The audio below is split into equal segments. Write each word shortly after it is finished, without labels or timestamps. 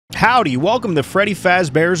Howdy, welcome to Freddy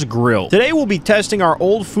Fazbear's Grill. Today we'll be testing our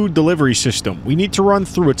old food delivery system. We need to run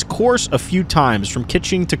through its course a few times from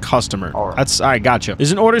kitchen to customer. Alright, gotcha.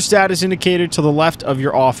 There's an order status indicator to the left of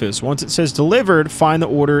your office. Once it says delivered, find the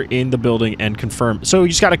order in the building and confirm. So you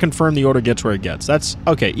just gotta confirm the order gets where it gets. That's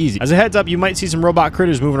okay, easy. As a heads up, you might see some robot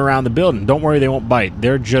critters moving around the building. Don't worry, they won't bite.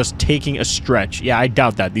 They're just taking a stretch. Yeah, I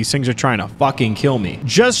doubt that. These things are trying to fucking kill me.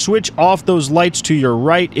 Just switch off those lights to your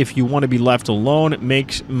right if you want to be left alone.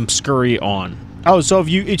 Make them scurry on. Oh, so if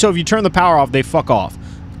you turn the power off, they fuck off.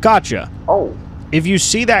 Gotcha. Oh. If you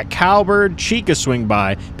see that cowbird Chica swing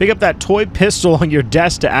by, pick up that toy pistol on your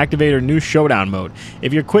desk to activate her new showdown mode.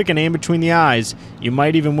 If you're quick and aim between the eyes, you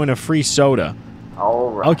might even win a free soda.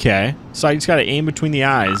 All right. Okay, so I just gotta aim between the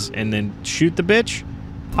eyes and then shoot the bitch,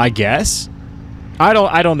 I guess. I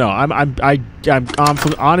don't know.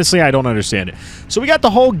 Honestly, I don't understand it. So we got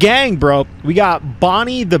the whole gang, bro. We got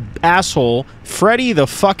Bonnie the asshole, Freddy the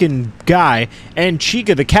fucking guy, and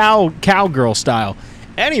Chica the cowgirl style.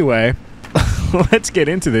 Anyway, let's get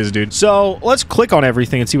into this, dude. So let's click on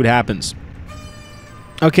everything and see what happens.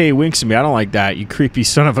 Okay, he winks at me. I don't like that, you creepy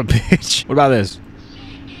son of a bitch. What about this?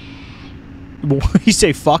 You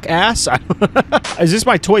say fuck ass? Is this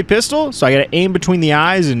my toy pistol? So I gotta aim between the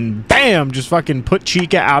eyes and bam, just fucking put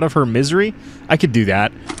Chica out of her misery? I could do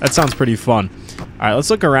that. That sounds pretty fun. Alright,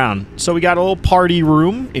 let's look around. So we got a little party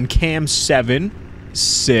room in Cam 7.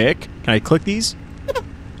 Sick. Can I click these?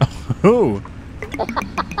 Ooh.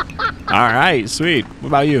 Alright, sweet. What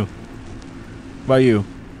about you? What about you?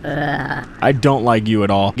 I don't like you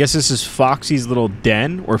at all. Guess this is Foxie's little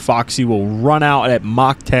den where Foxie will run out at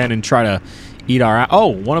Mach 10 and try to eat our... Oh,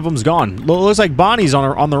 one of them's gone. Looks like Bonnie's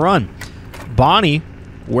on the run. Bonnie,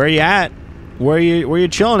 where you at? Where you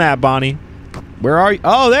chilling at, Bonnie? Where are you?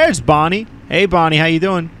 Oh, there's Bonnie. Hey, Bonnie, how you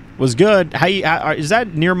doing? Was good. How you? Is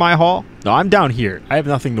that near my hall? No, I'm down here. I have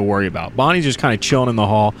nothing to worry about. Bonnie's just kind of chilling in the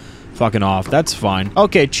hall, fucking off. That's fine.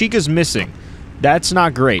 Okay, Chica's missing. That's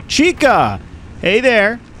not great. Chica! Hey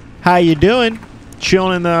there. How you doing?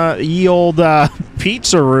 Chilling in the ye old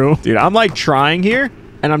pizza room. Dude, I'm like trying here,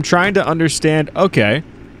 and I'm trying to understand. Okay.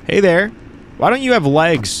 Hey there. Why don't you have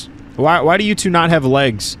legs? Why do you two not have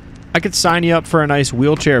legs? I could sign you up for a nice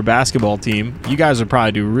wheelchair basketball team. You guys would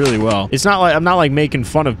probably do really well. It's not like I'm not like making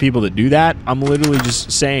fun of people that do that. I'm literally just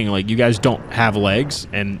saying like you guys don't have legs,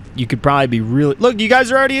 and you could probably be really... Look, you guys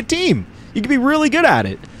are already a team. You could be really good at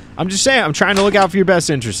it. I'm just saying, I'm trying to look out for your best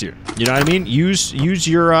interest here. You know what I mean? Use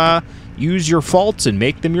your faults and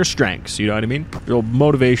make them your strengths. You know what I mean? Real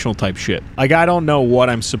motivational type shit. Like, I don't know what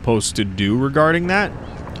I'm supposed to do regarding that.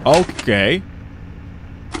 Okay.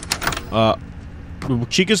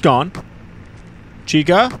 Chica's gone.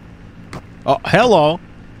 Chica? Oh, hello.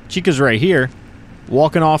 Chica's right here.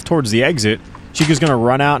 Walking off towards the exit. Chica's gonna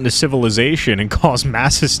run out into civilization and cause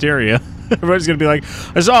mass hysteria. Everybody's gonna be like,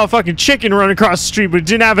 I saw a fucking chicken run across the street, but it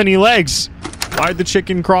didn't have any legs. Why'd the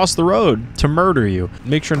chicken cross the road? To murder you.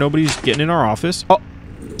 Make sure nobody's getting in our office. Oh.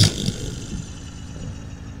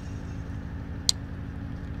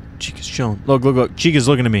 Chica's chilling. Look, look, look. Chica's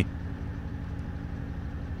looking at me.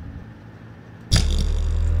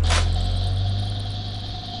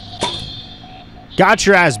 Got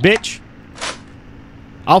your ass, bitch.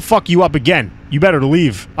 I'll fuck you up again. You better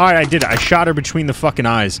leave. Alright, I did it. I shot her between the fucking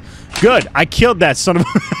eyes. Good. I killed that son of a...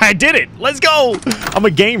 I did it. Let's go. I'm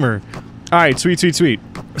a gamer. Alright, sweet, sweet, sweet.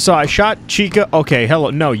 So I shot Chica. Okay,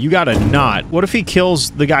 hello. No, you gotta not. What if he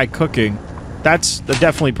kills the guy cooking? That's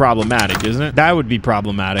definitely problematic, isn't it? That would be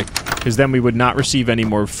problematic. Because then we would not receive any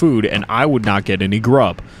more food, and I would not get any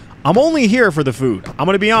grub. I'm only here for the food. I'm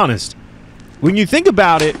gonna be honest. When you think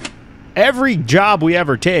about it, every job we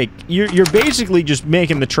ever take, you're basically just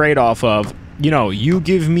making the trade-off of, you know, you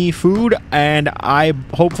give me food and I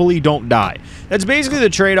hopefully don't die. That's basically the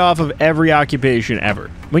trade-off of every occupation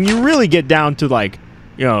ever. When you really get down to, like,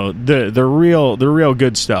 you know, the real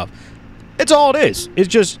good stuff. It's all it is. It's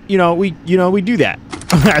just, we do that.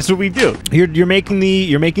 That's what we do. You're making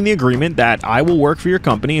the agreement that I will work for your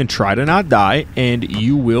company and try to not die, and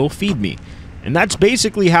you will feed me. And that's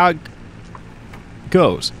basically how it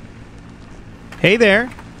goes. Hey there.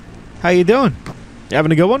 How you doing? You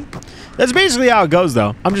having a good one? That's basically how it goes,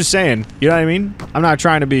 though. I'm just saying. You know what I mean? I'm not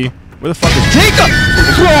trying to be... Where the fuck is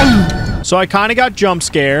Jacob? So I kind of got jump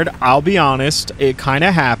scared. I'll be honest. It kind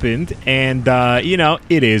of happened. And,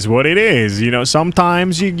 it is what it is. You know,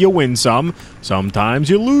 sometimes you win some. Sometimes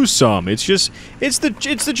you lose some. It's just... It's the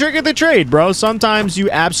trick of the trade, bro. Sometimes you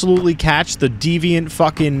absolutely catch the deviant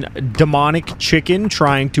fucking demonic chicken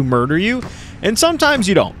trying to murder you. And sometimes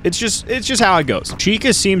you don't. It's just how it goes.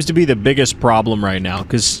 Chica seems to be the biggest problem right now,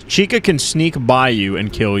 because Chica can sneak by you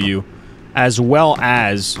and kill you, as well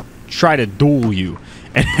as try to duel you.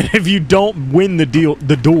 And if you don't win the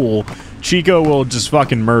duel, Chica will just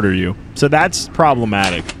fucking murder you. So that's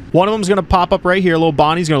problematic. One of them's gonna pop up right here. Little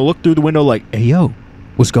Bonnie's gonna look through the window like, hey, yo,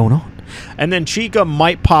 what's going on? And then Chica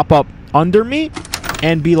might pop up under me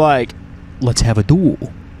and be like, let's have a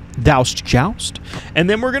duel. Doused joust. And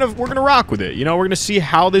then we're gonna rock with it. You know, we're gonna see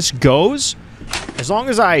how this goes. As long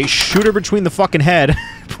as I shoot her between the fucking head,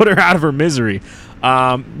 put her out of her misery,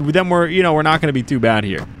 then we're not gonna be too bad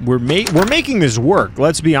here. We're making this work.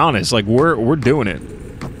 Let's be honest. Like we're doing it.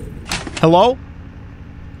 Hello?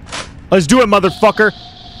 Let's do it, motherfucker.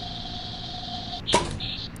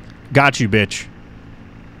 Got you, bitch.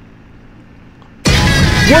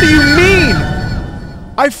 What do you mean?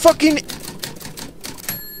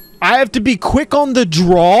 I have to be quick on the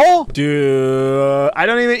draw? Dude,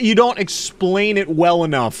 you don't explain it well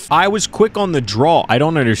enough. I was quick on the draw. I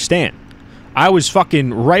don't understand. I was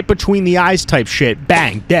fucking right between the eyes type shit.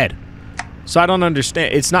 Bang, dead. So I don't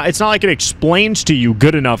understand. It's not like it explains to you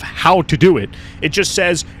good enough how to do it. It just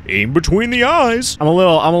says aim between the eyes. I'm a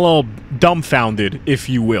little dumbfounded, if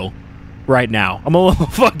you will, right now. I'm a little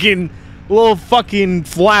fucking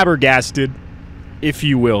flabbergasted, if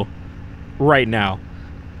you will, right now.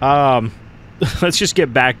 Let's just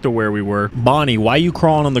get back to where we were. Bonnie, why you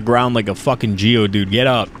crawling on the ground like a fucking Geodude? Get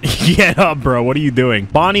up. Get up, bro. What are you doing?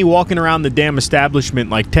 Bonnie walking around the damn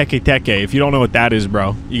establishment like Teke Teke. If you don't know what that is,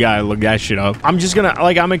 bro, you gotta look that shit up. I'm just gonna,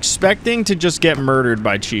 I'm expecting to just get murdered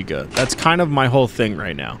by Chica. That's kind of my whole thing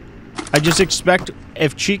right now. I just expect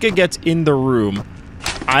if Chica gets in the room,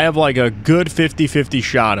 I have like a good 50-50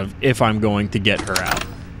 shot of if I'm going to get her out.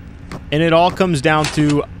 And it all comes down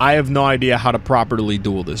to, I have no idea how to properly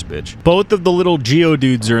duel this bitch. Both of the little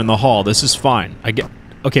Geodudes are in the hall. This is fine.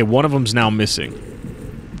 Okay, one of them's now missing.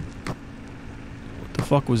 What the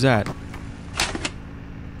fuck was that?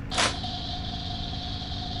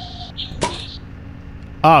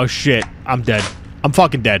 Oh, shit. I'm dead. I'm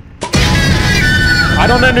fucking dead. I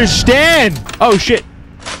don't understand! Oh, shit.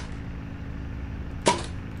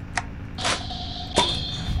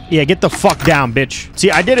 Yeah, get the fuck down, bitch.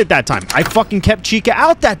 See, I did it that time. I fucking kept Chica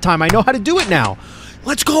out that time. I know how to do it now.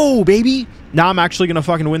 Let's go, baby. Now I'm actually gonna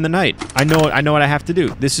fucking win the night. I know what I have to do.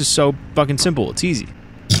 This is so fucking simple. It's easy.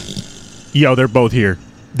 Yo, they're both here.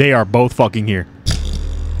 They are both fucking here.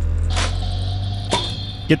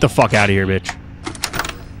 Get the fuck out of here, bitch.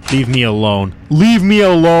 Leave me alone. Leave me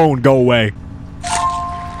alone. Go away.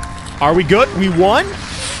 Are we good? We won?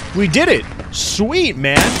 We did it. Sweet,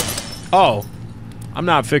 man. Oh. I'm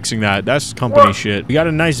not fixing that. That's company shit. We got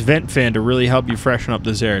a nice vent fan to really help you freshen up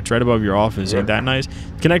this air. It's right above your office. Ain't that nice?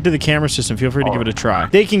 Connect to the camera system. Feel free to give it a try.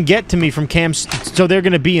 They can get to me from cams, so they're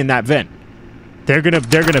gonna be in that vent. They're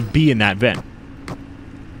gonna be in that vent.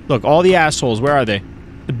 Look, all the assholes. Where are they?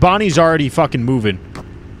 Bonnie's already fucking moving.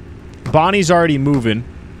 Bonnie's already moving.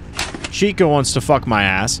 Chica wants to fuck my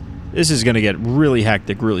ass. This is gonna get really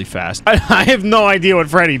hectic really fast. I have no idea what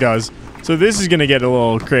Freddy does, so this is gonna get a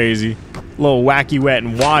little crazy. A little wacky, wet,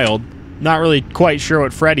 and wild. Not really quite sure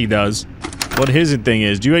what Freddy does. What his thing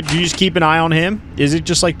is. Do you just keep an eye on him? Is it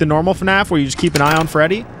just like the normal FNAF where you just keep an eye on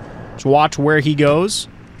Freddy? Just watch where he goes?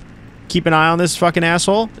 Keep an eye on this fucking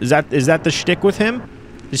asshole? Is that the shtick with him?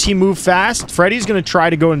 Does he move fast? Freddy's gonna try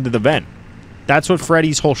to go into the vent. That's what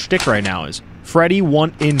Freddy's whole shtick right now is. Freddy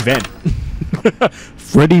want in vent.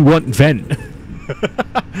 Freddy want vent.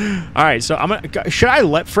 Alright, so should I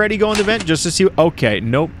let Freddy go in the vent just to see? Okay,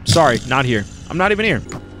 nope. Sorry, not here. I'm not even here.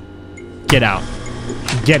 Get out.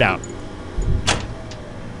 Get out.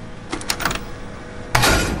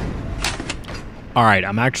 Alright,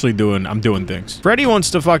 I'm doing things. Freddy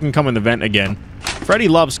wants to fucking come in the vent again. Freddy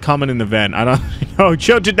loves coming in the vent. I don't... Oh,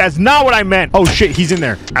 children, that's not what I meant! Oh shit, he's in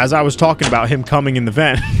there. As I was talking about him coming in the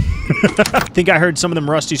vent. I think I heard some of them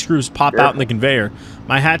rusty screws pop out in the conveyor.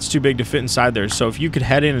 My hat's too big to fit inside there, so if you could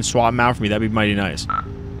head in and swap them out for me, that'd be mighty nice.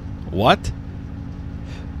 What?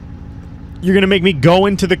 You're gonna make me go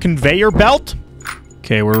into the conveyor belt?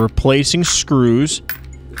 Okay, we're replacing screws.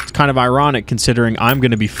 It's kind of ironic considering I'm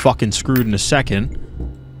gonna be fucking screwed in a second.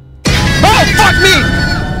 Oh, fuck me!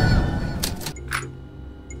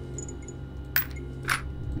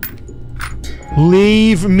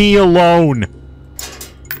 Leave me alone.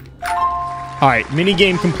 Alright,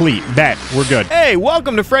 minigame complete. Bet. We're good. Hey,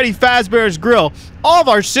 welcome to Freddy Fazbear's Grill. All of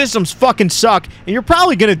our systems fucking suck, and you're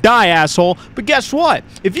probably gonna die, asshole. But guess what?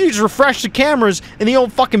 If you just refresh the cameras in the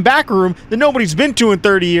old fucking back room that nobody's been to in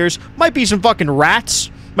 30 years, might be some fucking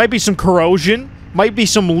rats, might be some corrosion, might be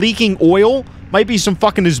some leaking oil, might be some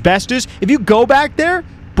fucking asbestos. If you go back there,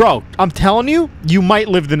 bro, I'm telling you, you might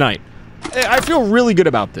live the night. I feel really good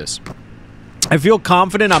about this. I feel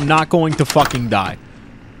confident I'm not going to fucking die.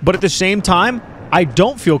 But at the same time, I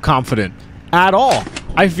don't feel confident at all.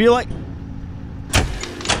 I feel like...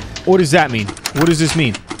 What does that mean? What does this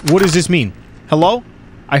mean? What does this mean? Hello?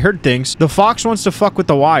 I heard things. The fox wants to fuck with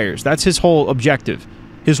the wires. That's his whole objective.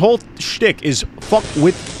 His whole shtick is fuck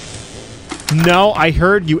with... No, I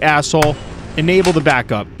heard you, asshole. Enable the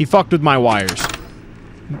backup. He fucked with my wires.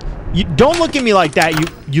 You don't look at me like that,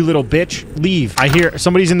 you little bitch. Leave. I hear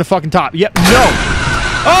somebody's in the fucking top. Yep. No.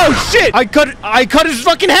 Oh shit! I cut his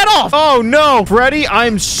fucking head off. Oh no, Freddy,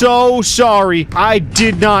 I'm so sorry. I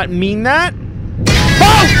did not mean that.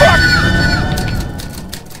 Oh fuck!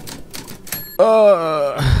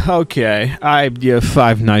 Okay. Yeah,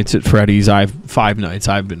 5 nights at Freddy's. 5 nights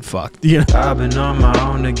I've been fucked. You know? I've been on my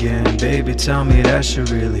own again, baby. Tell me that you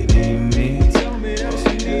really need me.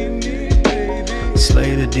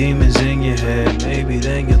 Slay the demons in your head, maybe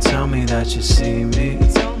then you'll tell me that you see me.